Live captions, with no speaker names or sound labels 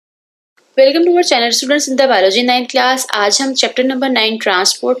Welcome to our channel students in the biology 9th class. आज हम chapter number 9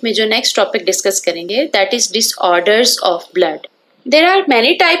 transport में जो next topic discuss करेंगे that is disorders of blood. There are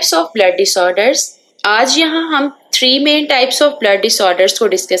many types of blood disorders. आज यहाँ हम 3 main types of blood disorders को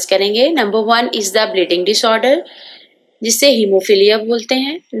discuss करेंगे। Number 1 is the bleeding disorder जिसे हीमोफिलिया बोलते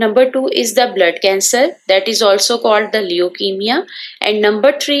हैं। Number 2 is the blood cancer that is also called the leukaemia and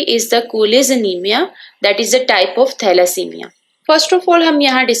number 3 is the Coolidge anaemia that is a type of thalassaemia. First of all हम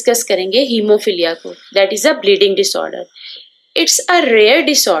यहाँ discuss करेंगे haemophilia को that is a bleeding disorder. It's a rare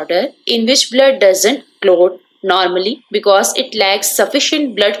disorder in which blood doesn't clot normally because it lacks sufficient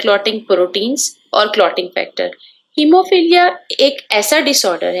blood clotting proteins और clotting factor. Haemophilia एक ऐसा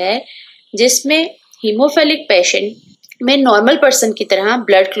disorder है जिसमें haemophilic patient में नॉर्मल पर्सन की तरह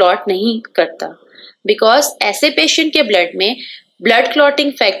blood clot नहीं करता बिकॉज ऐसे पेशेंट के ब्लड में blood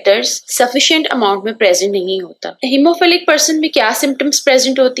clotting factors sufficient amount में प्रेजेंट नहीं होता। हीमोफिलिक पर्सन में क्या सिम्टम्स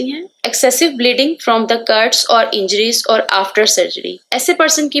प्रेजेंट होती हैं? Excessive bleeding from the cuts और इंजरीज और आफ्टर सर्जरी। ऐसे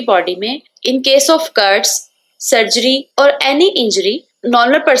पर्सन की बॉडी में in case of cuts, surgery और एनी इंजरी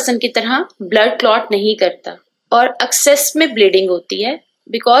नॉर्मल पर्सन की तरह ब्लड क्लॉट नहीं करता और एक्सेस में ब्लीडिंग होती है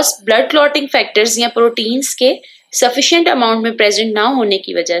बिकॉज ब्लड क्लॉटिंग फैक्टर्स या प्रोटीन्स के सफिशिएंट अमाउंट में प्रेजेंट ना होने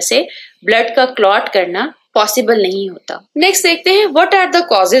की वजह से ब्लड का क्लॉट करना पॉसिबल नहीं होता। नेक्स्ट देखते हैं what are the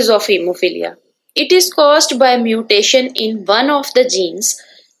causes of haemophilia. It is caused by mutation in one of the genes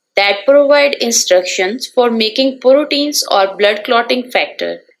that provide instructions for making proteins और blood clotting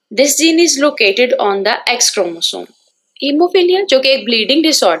factor. This gene is located on the x chromosome. Haemophilia जो कि एक bleeding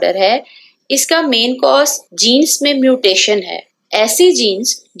disorder है, इसका main cause jeans में mutation है। ऐसी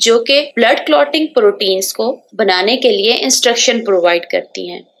jeans जो कि ब्लड क्लॉटिंग प्रोटीन्स को बनाने के लिए इंस्ट्रक्शन प्रोवाइड करती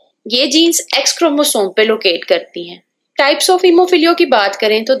हैं, ये जीन्स एक्स क्रोमोसोम पे लोकेट करती हैं। टाइप्स ऑफ हीमोफिलिया की बात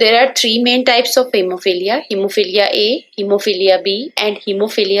करें तो there are 3 main types of haemophilia. Haemophilia A, haemophilia B and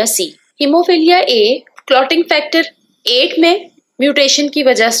haemophilia C. Haemophilia A clotting factor 8 में म्यूटेशन की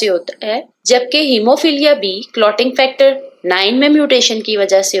वजह से होता है, जबकि हीमोफिलिया बी क्लॉटिंग फैक्टर 9 में म्यूटेशन की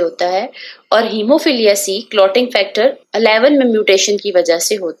वजह से होता है और हीमोफिलिया सी क्लॉटिंग फैक्टर 11 में म्यूटेशन की वजह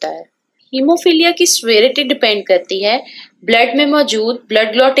से होता है। हीमोफिलिया की सीवियरिटी डिपेंड करती है ब्लड में मौजूद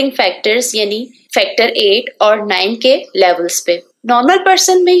ब्लड क्लॉटिंग फैक्टर्स यानी फैक्टर 8 और 9 के लेवल्स पे। नॉर्मल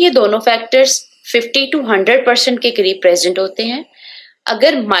पर्सन में ये दोनों फैक्टर्स 50 to 100% के करीब प्रेजेंट होते हैं।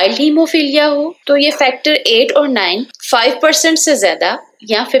 अगर माइल्ड हीमोफिलिया हो तो ये फैक्टर 8 और 9 5% से ज्यादा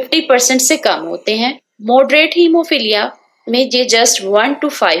या 50% से कम होते हैं। मॉडरेट हीमोफिलिया में ये जस्ट 1 to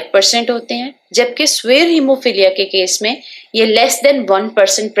 5% होते हैं, जबकि सीवियर हीमोफिलिया के केस में ये लेस देन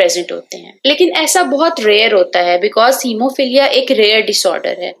 1% प्रेजेंट होते हैं। लेकिन ऐसा बहुत रेयर होता है बिकॉज हीमोफिलिया एक रेयर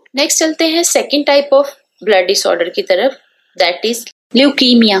डिसऑर्डर है। नेक्स्ट चलते हैं second type of blood disorder की तरफ that is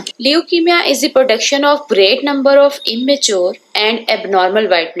leukaemia. Leukaemia is the production of great number of immature and abnormal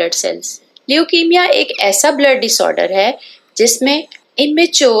white blood cells. Leukaemia एक ऐसा ब्लड डिसऑर्डर है जिसमें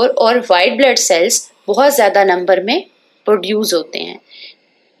इमेच्योर और व्हाइट ब्लड सेल्स बहुत ज्यादा नंबर में प्रोड्यूस होते हैं।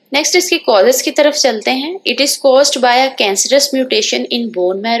 नेक्स्ट इसके कॉजेस की तरफ चलते हैं। It is caused by a cancerous mutation in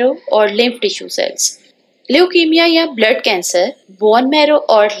bone marrow और लिम्फ टिश्यू सेल्स। ल्यूकीमिया या ब्लड कैंसर बोन मैरो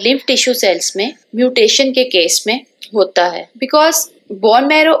और लिम्फ टिश्यू सेल्स में म्यूटेशन के केस में होता है बिकॉज बोन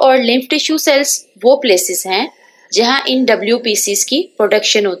मैरो और लिम्फ टिश्यू सेल्स वो प्लेसेस हैं जहां इन WPCs की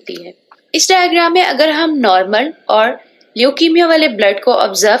प्रोडक्शन होती है। इस डायग्राम में अगर हम नॉर्मल और ल्यूकीमिया वाले ब्लड को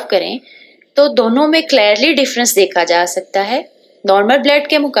ऑब्जर्व करें तो दोनों में क्लियरली डिफरेंस देखा जा सकता है। नॉर्मल ब्लड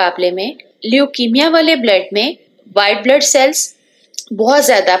के मुकाबले में ल्यूकीमिया वाले ब्लड में व्हाइट ब्लड सेल्स बहुत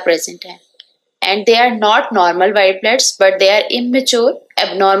ज्यादा प्रेजेंट हैं and they are not normal white bloods but they are immature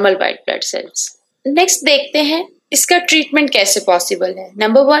abnormal white blood cells. Next देखते हैं इसका ट्रीटमेंट कैसे पॉसिबल है।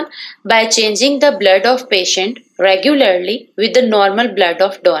 Number 1 by changing the blood of patient regularly with the normal blood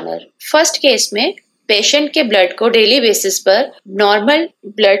of donor. First case में patient के blood को daily basis पर normal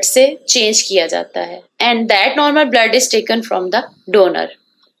blood से चेंज किया जाता है and that normal blood is taken from the donor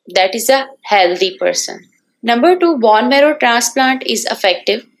that is a healthy person. Number 2 bone marrow transplant is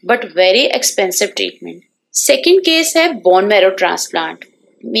effective but very expensive treatment. Second case है bone marrow transplant.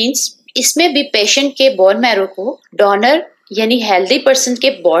 Means इसमें भी patient के bone marrow को donor यानी healthy person के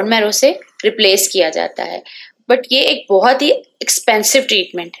bone marrow से replace किया जाता है, बट ये एक बहुत ही एक्सपेंसिव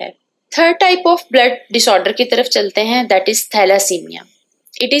ट्रीटमेंट है। Third type of blood disorder की तरफ चलते हैं that is thalassaemia.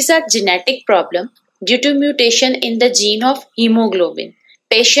 It is a genetic problem due to mutation in the gene of haemoglobin.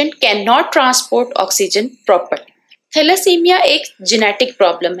 Patient can not transport oxygen properly. Thalassaemia एक genetic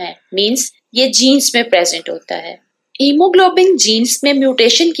problem है, means ये jeans में present होता है। हीमोग्लोबिन जीन्स में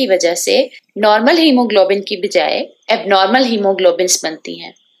म्यूटेशन की वजह से नॉर्मल हीमोग्लोबिन की बजाय एबनॉर्मल हीमोग्लोबिन्स बनती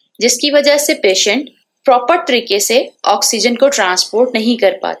हैं, जिसकी वजह से पेशेंट प्रॉपर तरीके से ऑक्सीजन को ट्रांसपोर्ट नहीं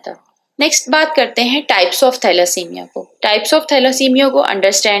कर पाता। नेक्स्ट बात करते हैं टाइप्स ऑफ थैलेसीमिया को। टाइप्स ऑफ थैलेसीमिया को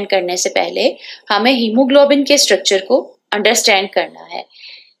अंडरस्टैंड करने से पहले हमें हीमोग्लोबिन के स्ट्रक्चर को अंडरस्टैंड करना है।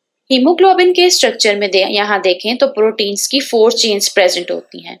 हीमोग्लोबिन के स्ट्रक्चर में यहाँ देखें तो प्रोटीन्स की 4 चेन्स प्रेजेंट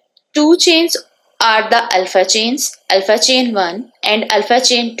होती हैं। 2 chains are the alpha chains, alpha chain 1 and alpha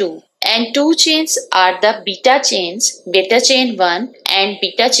chain 2, and 2 chains are the beta chains, beta chain 1 and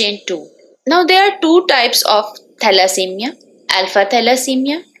beta chain 2. Now there are 2 types of thalassemia, alpha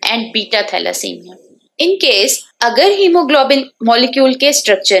thalassemia and beta thalassemia. In case अगर haemoglobin molecule के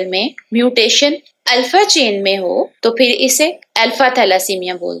structure में mutation alpha chain में हो तो फिर इसे alpha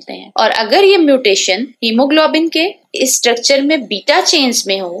thalassaemia बोलते हैं, और अगर ये म्यूटेशन हीमोग्लोबिन के इस स्ट्रक्चर में बीटा चेन्स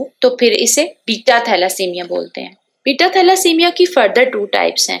में हो तो फिर इसे बीटा थैलासीमिया बोलते हैं। बीटा थैलासीमिया की फर्दर 2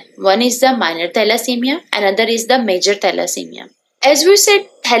 टाइप्स हैं। One is the minor thalassaemia, another is the major thalassaemia. As we said,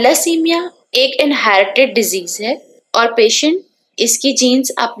 thalassaemia एक इनहेरिटेड डिजीज है और पेशेंट इसकी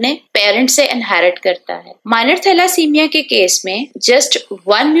जीन्स अपने पेरेंट्स से इनहेरिट करता है। माइनर थैलासीमिया के केस में जस्ट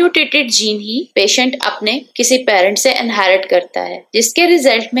 1 म्यूटेटेड जीन ही पेशेंट अपने किसी पेरेंट से इनहेरिट करता है, जिसके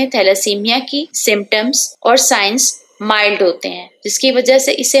रिजल्ट में थैलासीमिया की सिम्टम्स और साइंस माइल्ड होते हैं, जिसकी वजह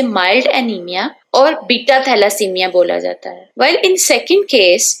से इसे माइल्ड एनीमिया और बीटा थैलासीमिया बोला जाता है। वेल इन सेकंड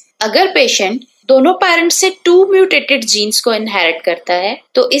केस, अगर पेशेंट दोनों पेरेंट्स से 2 म्यूटेटेड जीन्स को इनहेरिट करता है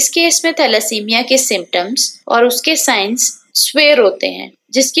तो इस केस में थैलासीमिया के सिम्टम्स और उसके साइंस स्वेयर होते हैं,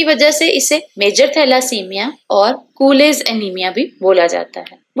 जिसकी वजह से इसे मेजर थैलासीमिया और कूलेज एनीमिया भी बोला जाता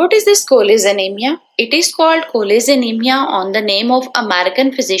है। What is this Cooley's anemia? It is called Cooley's anemia on the name of American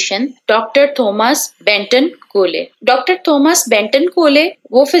physician Dr. Thomas Benton Cooley. Dr. Thomas Benton Cooley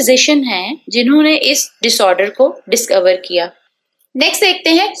वो फिजिशियन हैं जिन्होंने इस डिसऑर्डर को डिस्कवर किया। नेक्स्ट देखते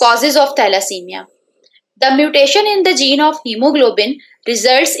हैं causes of thalassemia. The mutation in the gene of hemoglobin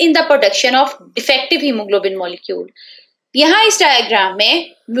results in the production of defective hemoglobin molecule. यहाँ इस डायग्राम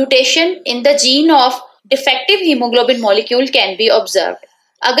में mutation in the gene of defective haemoglobin molecule can be observed.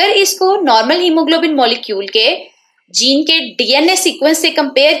 अगर इसको normal haemoglobin molecule के gene के DNA sequence से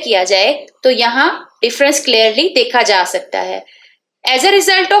compare किया जाए तो यहाँ डिफरेंस क्लियरली देखा जा सकता है। As a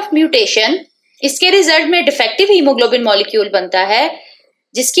result of mutation, इसके रिजल्ट में डिफेक्टिव हीमोग्लोबिन मॉलिक्यूल बनता है,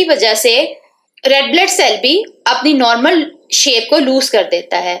 जिसकी वजह से रेड ब्लड सेल भी अपनी नॉर्मल शेप को लूज कर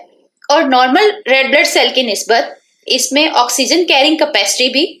देता है, और नॉर्मल रेड ब्लड सेल की निस्बत इसमें ऑक्सीजन कैरिंग कैपेसिटी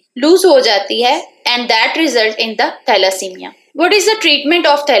भी लूज हो जाती है, and that result in the thalassaemia. What is the treatment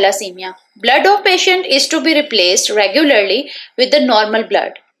of thalassemia? Blood of patient is to be replaced regularly with the normal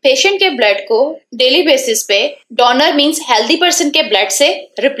blood. Patient के blood को daily basis पे donor means healthy person के blood से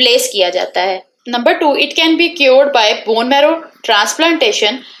replace किया जाता है। Number 2, it can be cured by bone marrow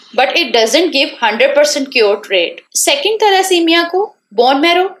transplantation but it doesn't give 100% cure rate. Second thalassaemia को bone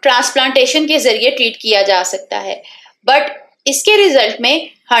marrow transplantation के जरिए ट्रीट किया जा सकता है, बट इसके रिजल्ट में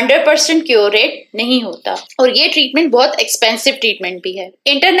 100% क्योर रेट नहीं होता, और ये ट्रीटमेंट बहुत एक्सपेंसिव ट्रीटमेंट भी है।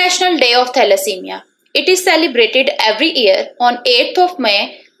 International day of thalassaemia, it is celebrated every year on 8th of May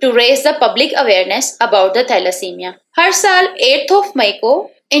to raise the public awareness about the thalassaemia. हर साल 8th of May को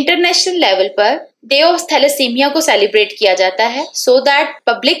international level per day of thalassaemia को celebrate किया जाता है, so that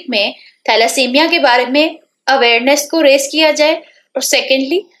public में thalassaemia के बारे में अवेयरनेस को रेज किया जाए, और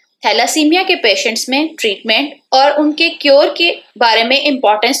सेकेंडली थैलासीमिया के पेशेंट्स में ट्रीटमेंट और उनके क्योर के बारे में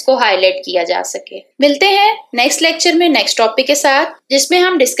इम्पोर्टेंस को हाईलाइट किया जा सके। मिलते हैं नेक्स्ट लेक्चर में नेक्स्ट टॉपिक के साथ, जिसमें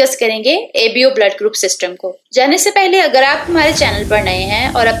हम डिस्कस करेंगे एबीओ ब्लड ग्रुप सिस्टम को। जाने से पहले अगर आप हमारे चैनल पर नए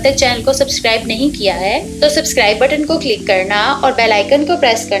हैं और अब तक चैनल को सब्सक्राइब नहीं किया है तो सब्सक्राइब बटन को क्लिक करना और बेल आइकन को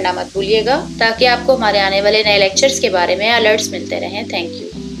प्रेस करना मत भूलिएगा, ताकि आपको हमारे आने वाले नए लेक्चर्स के बारे में अलर्ट्स मिलते रहें। Thank you.